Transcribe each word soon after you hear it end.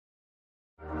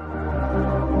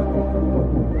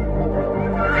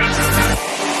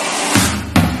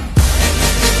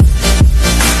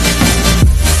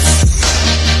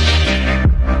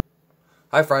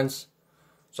Hi friends,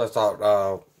 so I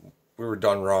thought we were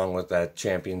done wrong with that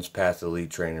Champions Path Elite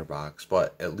Trainer box,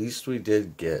 but at least we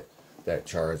did get that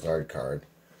Charizard card,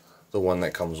 the one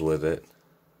that comes with it.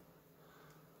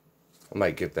 I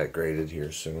might get that graded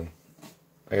here soon.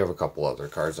 I have a couple other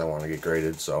cards I want to get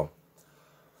graded, so.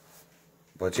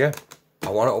 But yeah, I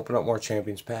want to open up more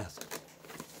Champions Path.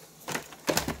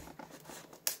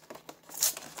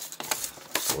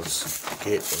 So let's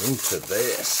get into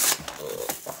this.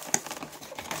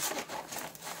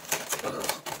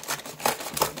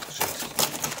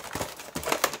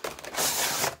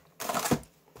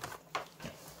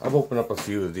 I've opened up a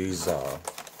few of these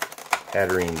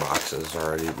Hatterene boxes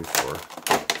already before.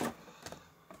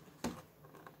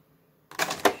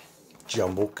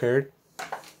 Jumbo card.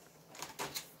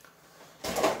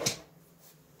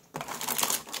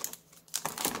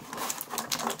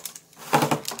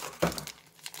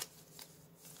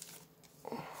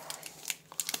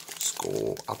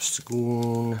 Skull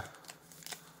Obstagoon.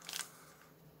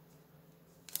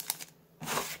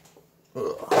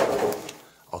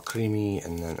 All creamy,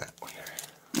 and then that one here.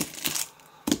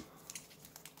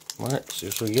 Alright, see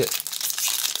what we get.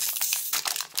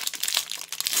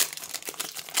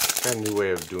 Got a new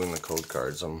way of doing the code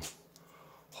cards. I'm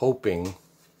hoping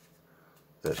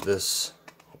that this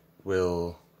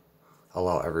will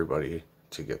allow everybody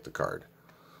to get the card.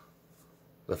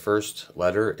 The first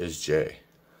letter is J.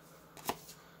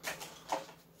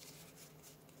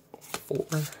 4.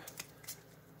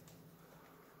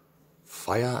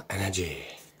 Fire Energy.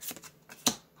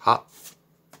 Hot.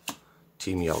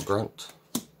 Team Yell Grunt.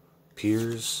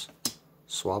 Piers.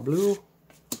 Swablu.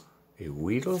 A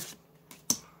Weedle.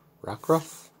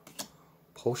 Rockruff.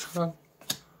 Potion.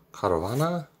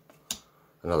 Caravana.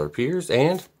 Another Piers.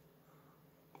 And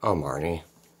a Marnie.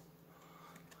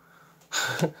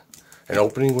 An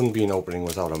opening wouldn't be an opening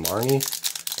without a Marnie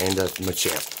and a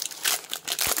Machamp.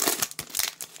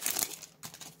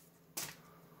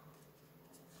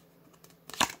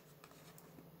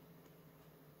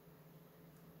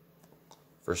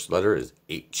 First letter is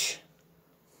H.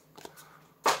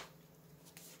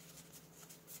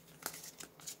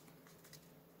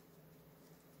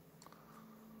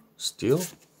 Steel,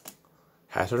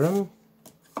 Hatterene,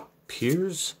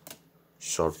 Piers,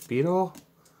 Sharpedo,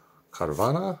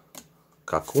 Carvana,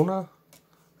 Kakuna,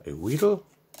 a Weedle,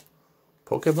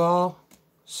 Pokeball,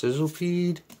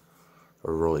 Sizzlepede,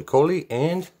 a Roly-Coly,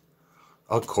 and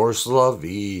a Corsola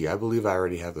V. I believe I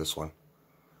already have this one.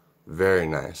 Very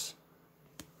nice.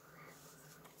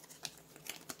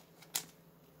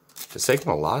 It's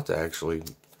taken a lot to actually,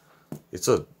 it's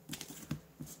a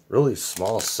really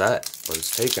small set, but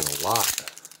it's taken a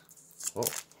lot. Oh,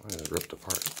 I got ripped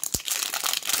apart.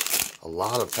 A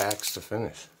lot of packs to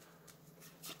finish.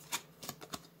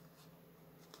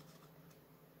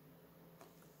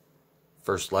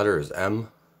 First letter is M.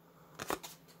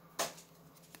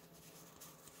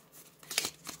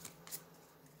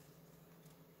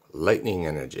 Lightning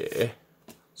Energy.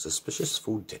 Suspicious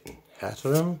Food Tin.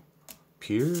 Hatterene.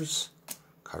 Piers,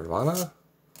 Carvana,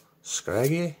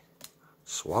 Scraggy,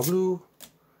 Swablu,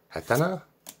 Hatana,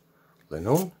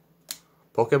 Lennon,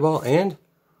 Pokeball, and...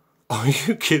 Are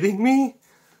you kidding me?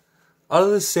 Out of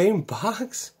the same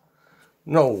box?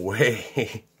 No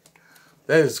way.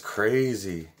 That is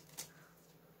crazy.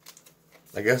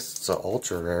 I guess it's an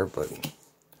ultra rare, but...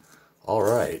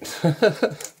 Alright.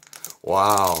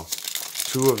 Wow.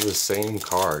 Two of the same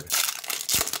card.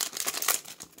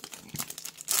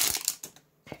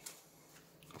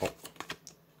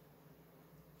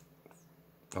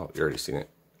 Oh, you already seen it.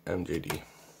 MJD.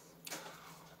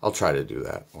 I'll try to do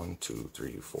that. 1, 2,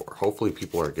 3, 4. Hopefully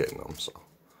people are getting them, so.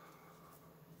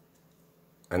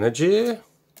 Energy.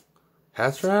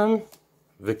 Hatterene.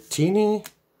 Victini.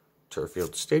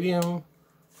 Turffield Stadium.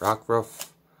 Rockruff.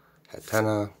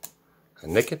 Hatena. A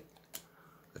Nickit.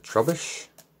 A Trubbish.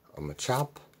 A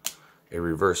Machop. A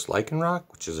Reverse Lycanroc,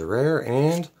 which is a rare,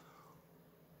 and...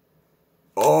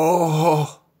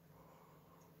 Oh!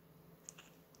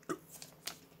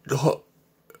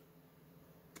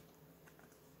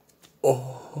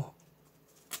 Oh.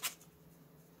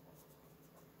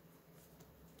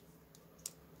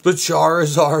 The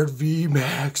Charizard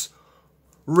VMAX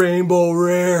Rainbow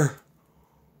Rare.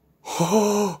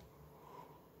 Oh.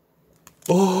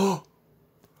 Oh.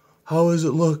 How does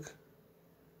it look?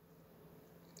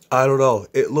 I don't know.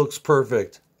 It looks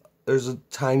perfect. There's a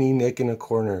tiny nick in a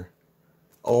corner.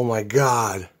 Oh my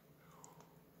god.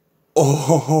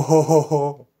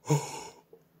 Oh.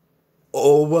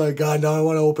 Oh my god, now I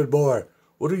want to open more.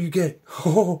 What do you get?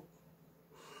 Oh,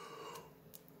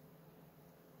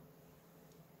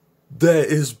 that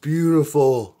is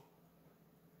beautiful.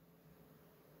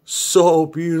 So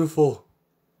beautiful.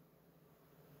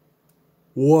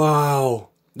 Wow.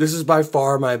 This is by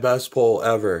far my best pull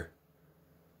ever.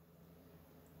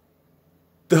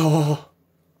 Oh,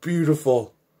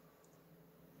 beautiful.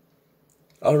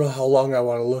 I don't know how long I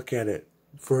want to look at it.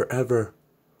 Forever.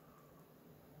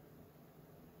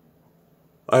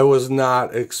 I was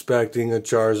not expecting a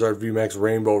Charizard VMAX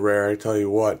Rainbow Rare, I tell you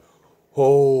what.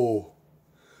 Oh.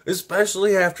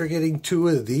 Especially after getting 2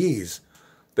 of these.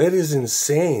 That is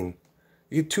insane.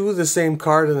 You get 2 of the same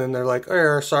card and then they're like,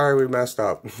 oh, sorry, we messed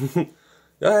up.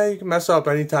 Yeah, you can mess up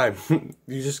anytime.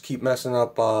 You just keep messing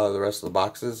up the rest of the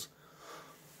boxes.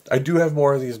 I do have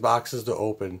more of these boxes to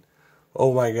open.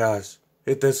 Oh my gosh.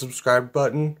 Hit that subscribe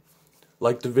button.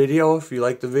 Like the video if you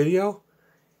like the video.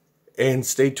 And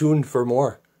stay tuned for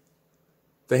more.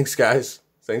 Thanks, guys.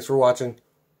 Thanks for watching.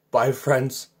 Bye,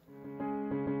 friends.